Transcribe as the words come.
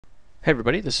Hey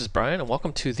everybody, this is Brian and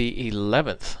welcome to the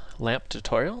 11th LAMP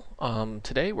tutorial.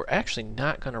 Today we're actually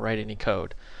not going to write any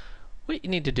code. What you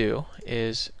need to do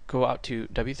is go out to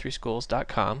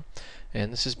w3schools.com,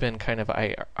 and this has been kind of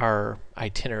our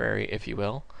itinerary, if you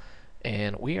will,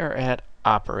 and we are at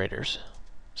operators.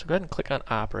 So go ahead and click on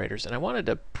operators, and I wanted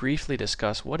to briefly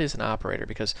discuss what is an operator,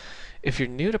 because if you're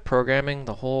new to programming,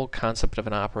 the whole concept of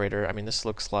an operator, I mean, this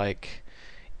looks like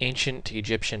ancient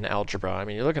Egyptian algebra. I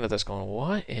mean, you're looking at this going,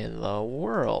 what in the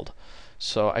world?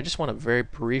 So I just want to very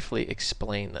briefly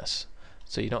explain this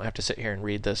so you don't have to sit here and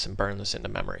read this and burn this into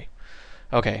memory.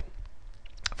 Okay,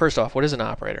 first off, what is an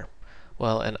operator?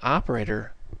 Well, an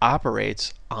operator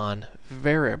operates on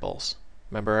variables.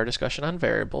 Remember our discussion on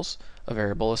variables? A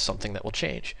variable is something that will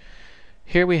change.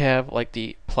 Here we have like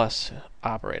the plus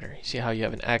operator. You see how you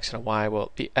have an x and a y?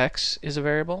 Well, the x is a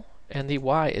variable and the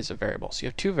y is a variable. So you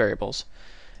have two variables.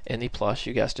 And the plus,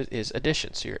 you guessed it, is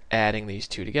addition. So you're adding these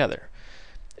two together.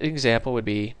 An example would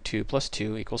be 2 plus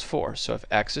 2 equals 4. So if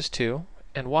x is 2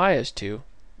 and y is 2,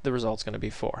 the result's going to be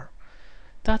 4.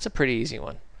 That's a pretty easy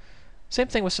one. Same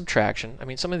thing with subtraction. I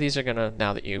mean, some of these are going to,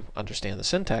 now that you understand the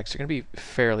syntax, are going to be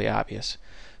fairly obvious.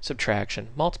 Subtraction,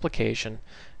 multiplication,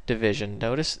 division.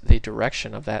 Notice the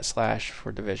direction of that slash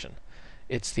for division.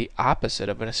 It's the opposite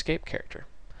of an escape character.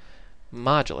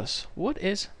 Modulus. What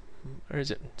is, or is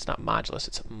it, it's not modulus,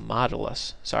 it's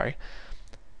modulus, sorry.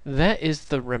 That is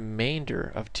the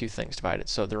remainder of two things divided.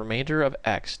 So the remainder of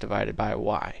x divided by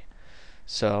y.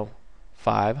 So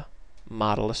 5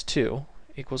 modulus 2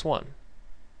 equals 1.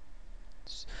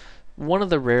 It's one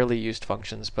of the rarely used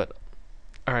functions, but,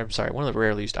 or I'm sorry, one of the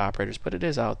rarely used operators, but it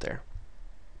is out there.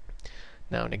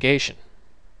 Now negation.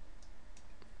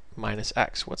 Minus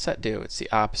x. What's that do? It's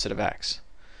the opposite of x.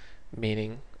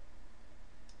 Meaning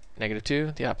negative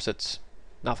 2, the opposite's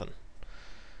nothing.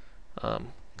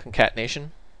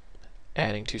 Concatenation,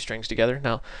 adding two strings together.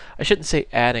 Now, I shouldn't say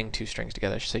adding two strings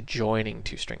together, I should say joining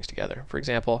two strings together. For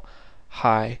example,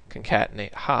 hi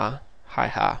concatenate ha, hi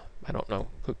ha. I don't know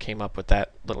who came up with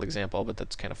that little example, but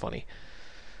that's kind of funny.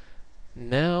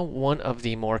 Now, one of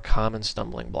the more common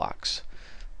stumbling blocks,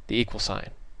 the equal sign.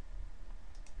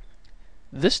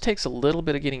 This takes a little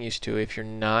bit of getting used to if you're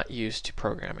not used to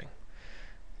programming.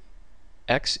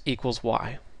 X equals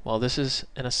y. Well, this is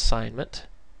an assignment.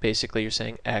 Basically, you're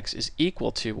saying x is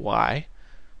equal to y.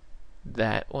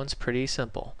 That one's pretty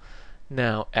simple.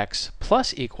 Now, x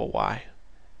plus equal y.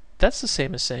 That's the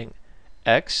same as saying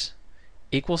x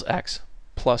equals x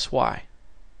plus y.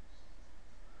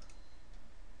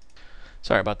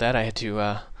 Sorry about that. I had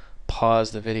to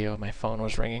pause the video. My phone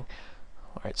was ringing.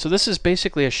 All right, so this is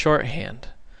basically a shorthand.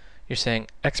 You're saying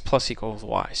x plus equals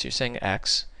y. So you're saying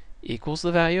x equals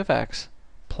the value of x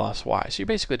plus y. So you're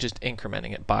basically just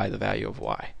incrementing it by the value of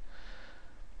y.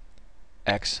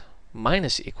 X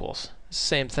minus equals,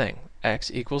 same thing. X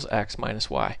equals x minus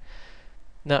y.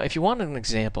 Now, if you wanted an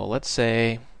example, let's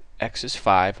say x is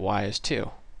 5, y is 2.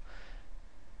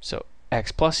 So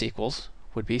x plus equals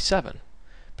would be 7,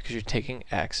 because you're taking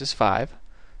x is 5,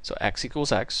 so x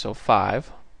equals x, so 5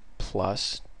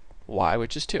 plus y,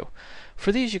 which is 2.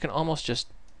 For these, you can almost just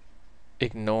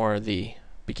ignore the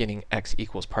beginning x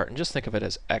equals part and just think of it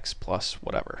as x plus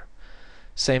whatever.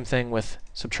 Same thing with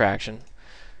subtraction.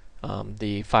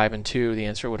 The 5 and 2, the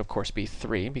answer would of course be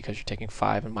 3 because you're taking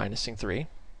 5 and minusing 3.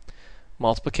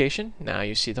 Multiplication, now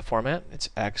you see the format. It's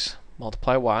x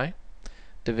multiply y.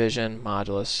 Division,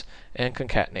 modulus, and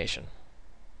concatenation.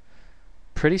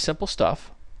 Pretty simple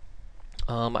stuff.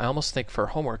 I almost think for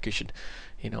homework you should,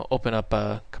 open up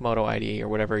a Komodo IDE or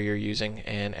whatever you're using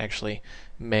and actually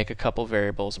make a couple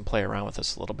variables and play around with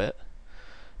this a little bit.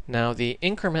 Now the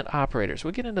increment operators,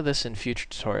 we'll get into this in future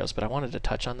tutorials, but I wanted to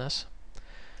touch on this.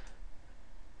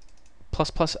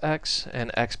 Plus plus x and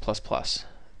x plus plus.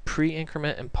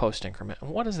 Pre-increment and post-increment.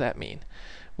 And what does that mean?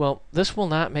 Well, this will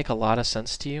not make a lot of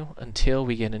sense to you until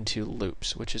we get into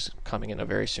loops, which is coming in a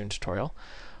very soon tutorial.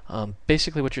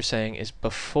 Basically what you're saying is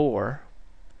before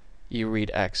you read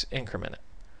x, increment it.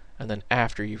 And then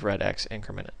after you've read x,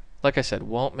 increment it. Like I said,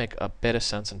 won't make a bit of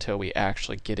sense until we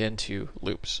actually get into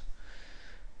loops.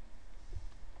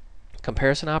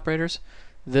 Comparison operators,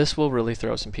 this will really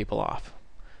throw some people off.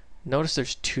 Notice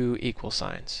there's two equal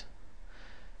signs.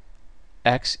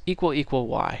 X equal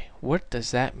y. What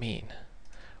does that mean?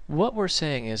 What we're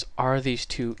saying is, are these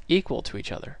two equal to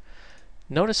each other?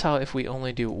 Notice how if we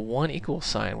only do one equal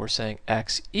sign, we're saying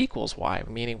x equals y,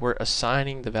 meaning we're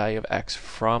assigning the value of x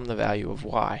from the value of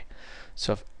y.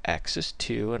 So if x is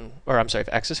 2 and, or I'm sorry,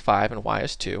 if x is 5 and y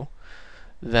is 2,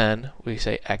 then we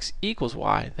say x equals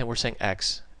y, then we're saying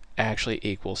x actually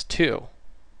equals 2.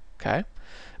 Okay?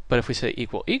 But if we say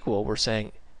equal equal, we're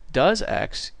saying Does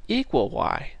x equal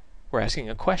y? We're asking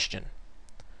a question.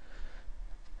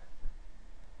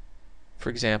 For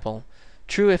example,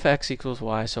 true if x equals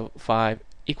y, so 5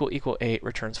 equal 8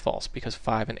 returns false because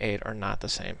 5 and 8 are not the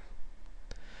same.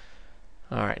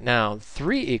 Alright, now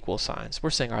 3 equal signs. We're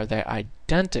saying, are they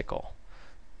identical?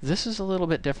 This is a little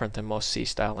bit different than most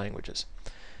C-style languages.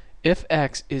 If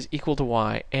x is equal to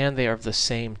y and they are of the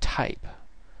same type,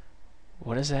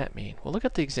 what does that mean? Well, look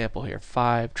at the example here.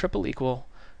 5 triple equal,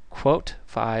 quote,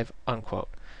 5, unquote.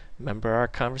 Remember our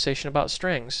conversation about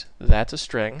strings. That's a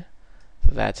string.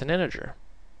 That's an integer.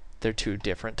 They're two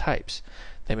different types.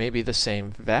 They may be the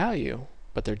same value,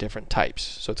 but they're different types.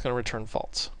 So it's going to return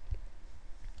false.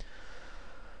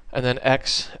 And then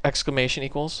x exclamation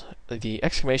equals. The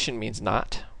exclamation means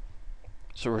not.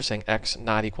 So we're saying x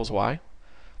not equals y.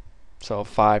 So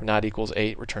 5 not equals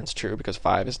 8 returns true because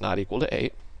 5 is not equal to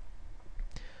 8.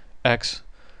 X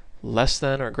less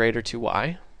than or greater to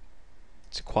y.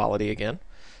 It's equality again.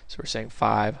 So we're saying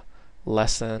 5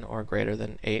 less than or greater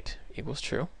than 8 equals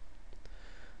true.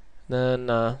 Then,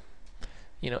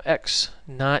 x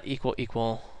not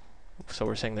equal, so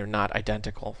we're saying they're not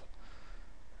identical.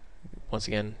 Once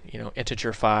again,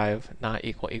 integer 5 not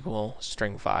equal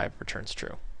string 5 returns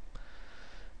true.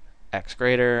 X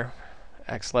greater,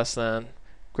 x less than,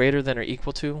 greater than or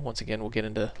equal to. Once again, we'll get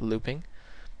into looping.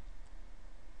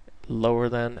 Lower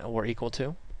than or equal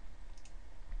to.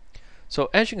 So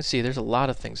as you can see, there's a lot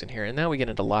of things in here, and now we get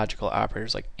into logical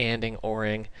operators like anding,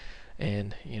 oring,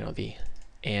 and the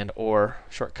and or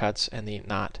shortcuts and the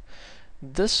not.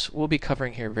 This we'll be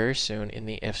covering here very soon in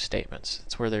the if statements.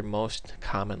 It's where they're most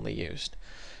commonly used.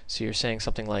 So you're saying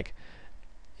something like,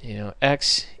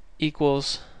 x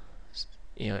equals,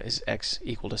 is x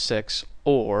equal to 6,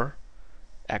 or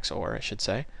x or I should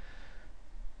say,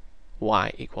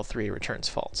 y equal 3 returns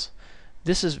false.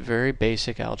 This is very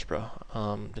basic algebra.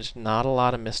 There's not a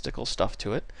lot of mystical stuff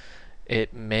to it.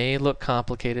 It may look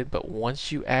complicated, but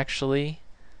once you actually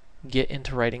get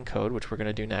into writing code, which we're going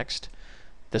to do next,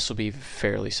 this will be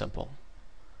fairly simple.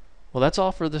 Well, that's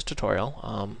all for this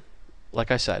tutorial. Like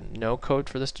I said, no code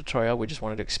for this tutorial. We just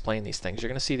wanted to explain these things. You're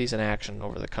going to see these in action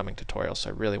over the coming tutorials,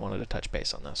 so I really wanted to touch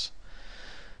base on this.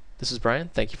 This is Brian.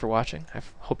 Thank you for watching. I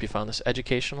hope you found this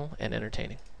educational and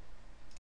entertaining.